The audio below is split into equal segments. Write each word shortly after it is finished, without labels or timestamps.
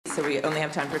so we only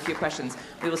have time for a few questions.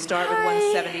 We will start with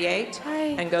 178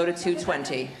 and go to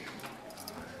 220.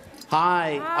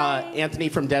 Hi, Anthony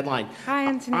from Deadline. Hi,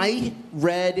 Anthony. I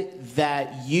read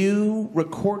that you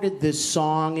recorded this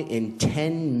song in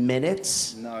 10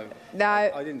 minutes. No. No.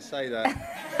 I didn't say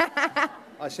that.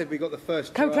 I said we got the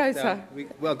first Come draft closer.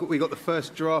 down. We got the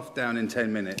first draft down in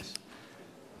 10 minutes,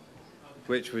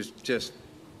 which was just...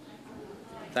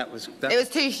 That was... It was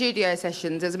 2 studio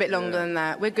sessions. It was a bit longer than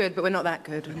that. We're good, but we're not that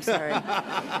good. I'm sorry.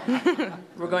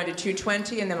 We're going to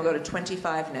 220, and then we'll go to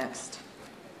 25 next.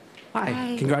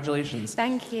 Hi, congratulations.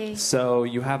 Thank you. So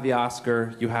you have the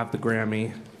Oscar, you have the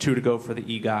Grammy, 2 to go for the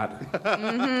EGOT.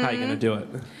 How are you going to do it?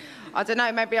 I don't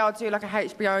know, maybe I'll do like a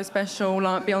HBO special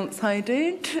like Beyonce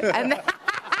did.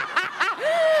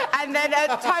 And then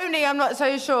Tony, I'm not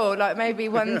so sure. Like maybe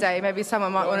one day, maybe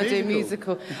someone might want to do a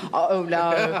musical. Oh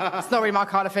no, it's not really my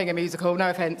kind of thing, a musical,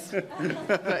 no offence.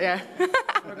 But yeah.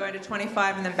 We're going to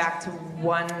 25 and then back to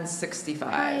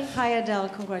 165. Hi Adele,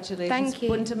 congratulations. Thank you.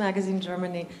 Bunte Magazine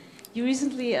Germany. You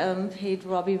recently paid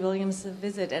Robbie Williams a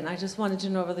visit, and I just wanted to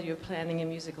know whether you're planning a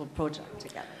musical project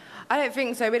together. I don't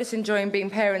think so. We're just enjoying being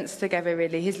parents together,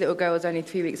 really. His little girl's only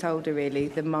 3 weeks older, really,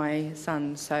 than my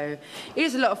son. So it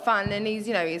is a lot of fun, and he's,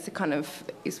 you know, he's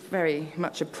very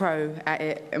much a pro at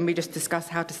it, and we just discuss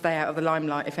how to stay out of the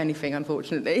limelight, if anything,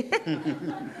 unfortunately.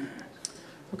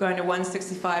 We're going to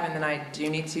 165, and then I do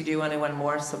need to do only one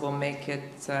more, so we'll make it,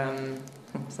 sorry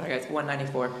guys,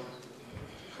 194.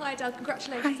 Hi Adele,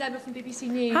 congratulations. Emma from BBC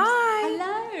News.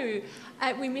 Hi.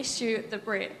 Hello. We missed you at the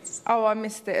Brits. Oh, I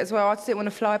missed it as well. I just didn't want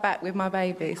to fly back with my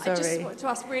baby, sorry. I just wanted to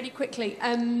ask really quickly,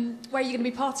 where are you going to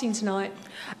be partying tonight?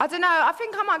 I don't know. I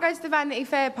think I might go to the Vanity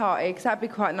Fair party, because that'd be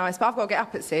quite nice. But I've got to get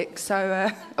up at 6, so...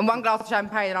 and 1 glass of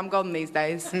champagne and I'm gone these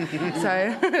days.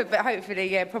 So, but hopefully,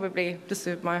 yeah, probably just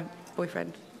with my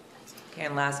boyfriend. Okay,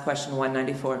 and last question,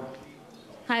 194.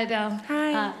 Hi, Adele.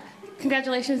 Hi.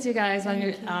 Congratulations, you guys, on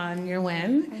your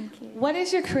win. Thank you. What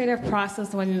is your creative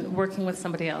process when working with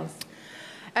somebody else?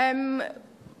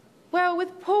 Well,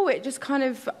 with Paul, it just kind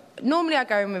of... Normally I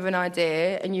go in with an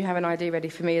idea, and you have an idea ready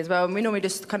for me as well, and we normally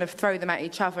just kind of throw them at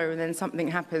each other, and then something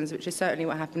happens, which is certainly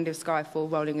what happened with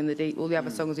Skyfall, Rolling in the Deep, all the other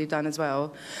songs we've done as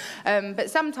well. But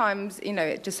sometimes, you know,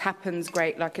 it just happens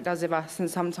great like it does with us, and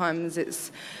sometimes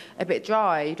it's a bit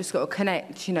dry. You just got to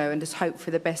connect, you know, and just hope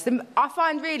for the best. And I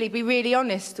find really, be really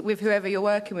honest with whoever you're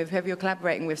working with, whoever you're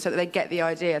collaborating with, so that they get the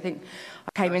idea. I think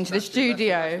I came into the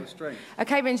studio. I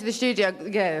came into the studio,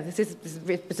 yeah,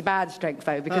 it's a bad strength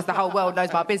though, because the whole world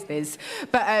knows my business.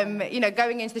 But, you know,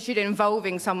 going into the studio,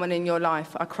 involving someone in your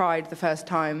life, I cried the first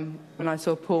time when I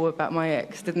saw Paul about my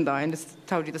ex, didn't I? And just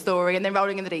told you the story, and then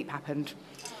Rolling in the Deep happened.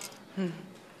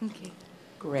 Thank you.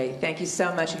 Great. Thank you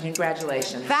so much, and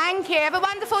congratulations. Thank you. Have a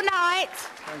wonderful night.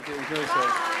 Thank you. Enjoy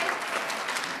Bye.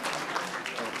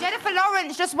 Jennifer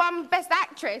Lawrence just won Best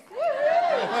Actress.